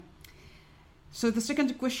So the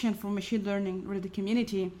second question from machine learning related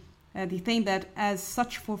community, they think that as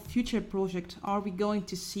such for future project, are we going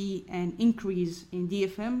to see an increase in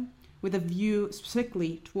DFM with a view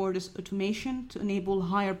specifically towards automation to enable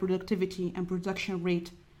higher productivity and production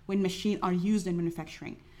rate when machines are used in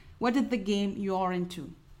manufacturing? What is the game you are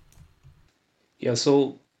into? Yeah,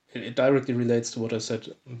 so it directly relates to what I said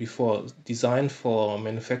before. Design for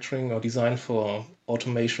manufacturing or design for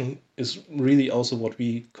automation is really also what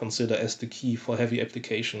we consider as the key for heavy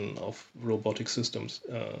application of robotic systems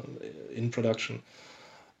in production.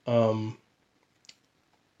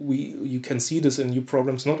 You can see this in new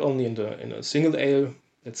programs, not only in a single AL,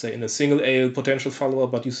 let's say in a single AL potential follower,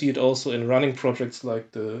 but you see it also in running projects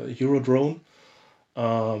like the Eurodrone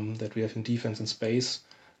that we have in defense and space,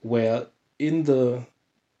 where in the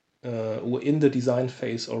design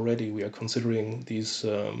phase already we are considering these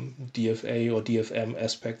DFA or DFM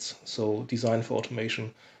aspects, so design for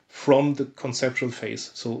automation, from the conceptual phase,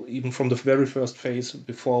 so even from the very first phase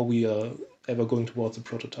before we are ever going towards a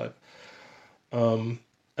prototype.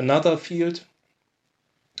 Another field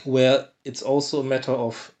where it's also a matter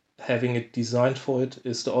of having it designed for it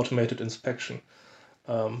is the automated inspection.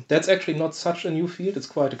 That's actually not such a new field. It's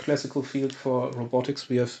quite a classical field for robotics.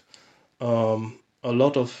 We have a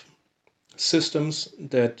lot of systems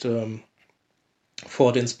that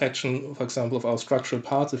for the inspection, for example, of our structural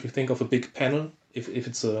parts, if you think of a big panel, if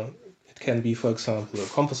it can be, for example, a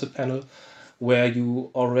composite panel, where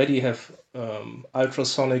you already have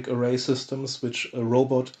ultrasonic array systems, which a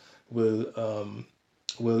robot will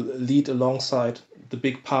lead alongside the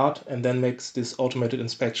big part and then makes this automated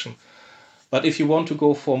inspection. But if you want to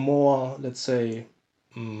go for more, let's say,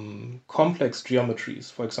 complex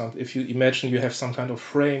geometries, for example, if you imagine you have some kind of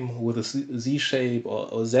frame with a Z shape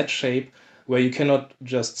or Z shape, where you cannot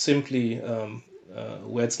just simply,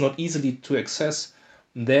 where it's not easily to access,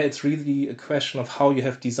 there it's really a question of how you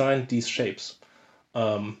have designed these shapes.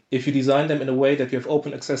 If you design them in a way that you have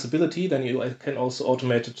open accessibility, then you can also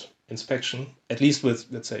automated inspection, at least with,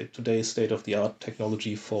 let's say, today's state-of-the-art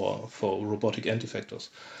technology for robotic end effectors.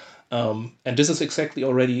 And this is exactly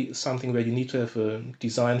already something where you need to have a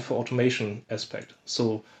design for automation aspect.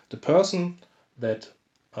 So the person that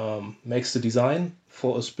makes the design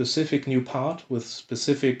for a specific new part with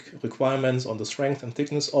specific requirements on the strength and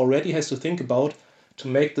thickness already has to think about to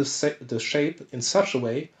make the shape in such a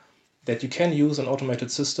way that you can use an automated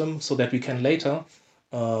system so that we can later,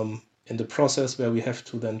 in the process where we have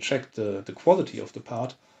to then check the quality of the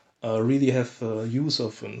part, really have use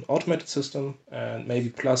of an automated system and maybe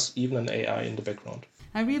plus even an AI in the background.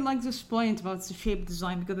 I really like this point about the shape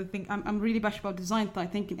design because I think I'm really passionate about design. I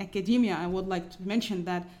think in academia, I would like to mention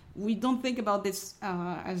that we don't think about this,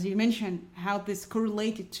 as you mentioned, how this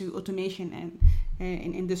correlated to automation and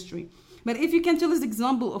in industry. But if you can tell us the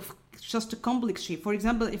example of just a complex shape, for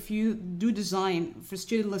example, if you do design for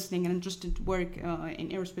student listening and interested to work in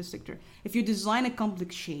aerospace sector, if you design a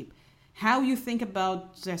complex shape, how you think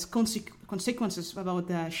about the consequences about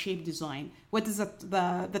the shape design? What is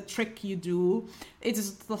the trick you do? Is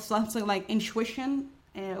it something like intuition,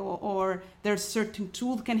 or there's certain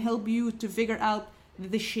tool that can help you to figure out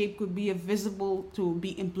that the shape could be visible to be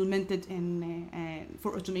implemented in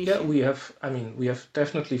for automation? Yeah, we have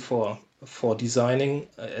definitely for designing,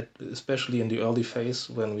 especially in the early phase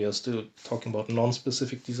when we are still talking about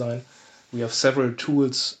non-specific design, we have several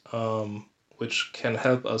tools which can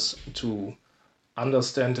help us to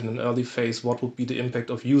understand in an early phase what would be the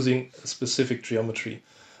impact of using a specific geometry.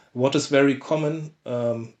 What is very common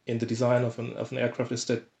in the design of an aircraft is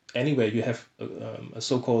that anyway you have a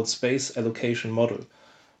so-called space allocation model,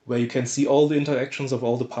 where you can see all the interactions of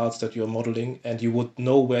all the parts that you're modeling, and you would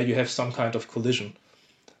know where you have some kind of collision.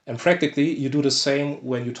 And practically, you do the same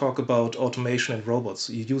when you talk about automation and robots.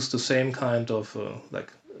 You use the same kind of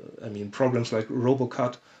programs like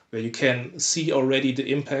RoboCut, where you can see already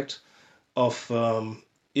the impact of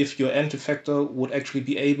if your end effector would actually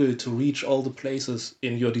be able to reach all the places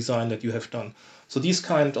in your design that you have done. So these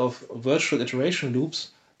kind of virtual iteration loops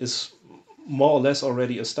is more or less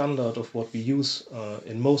already a standard of what we use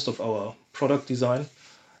in most of our product design.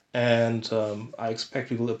 And I expect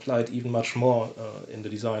we will apply it even much more in the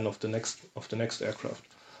design of the next aircraft.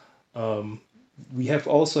 We had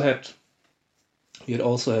also had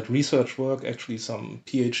research work, actually some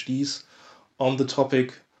PhDs, on the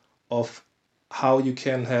topic of how you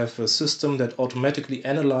can have a system that automatically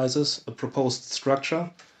analyzes a proposed structure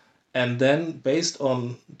and then, based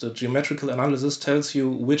on the geometrical analysis, tells you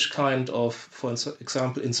which kind of, for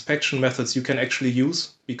example, inspection methods you can actually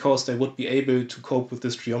use because they would be able to cope with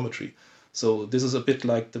this geometry. So this is a bit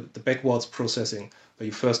like the backwards processing, where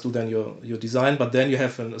you first do then your design, but then you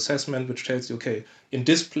have an assessment which tells you, okay, in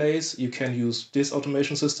this place you can use this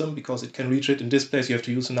automation system because it can reach it. In this place you have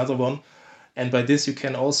to use another one. And by this you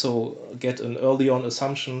can also get an early on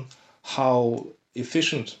assumption how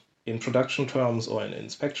efficient in production terms or in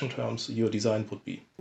inspection terms your design would be.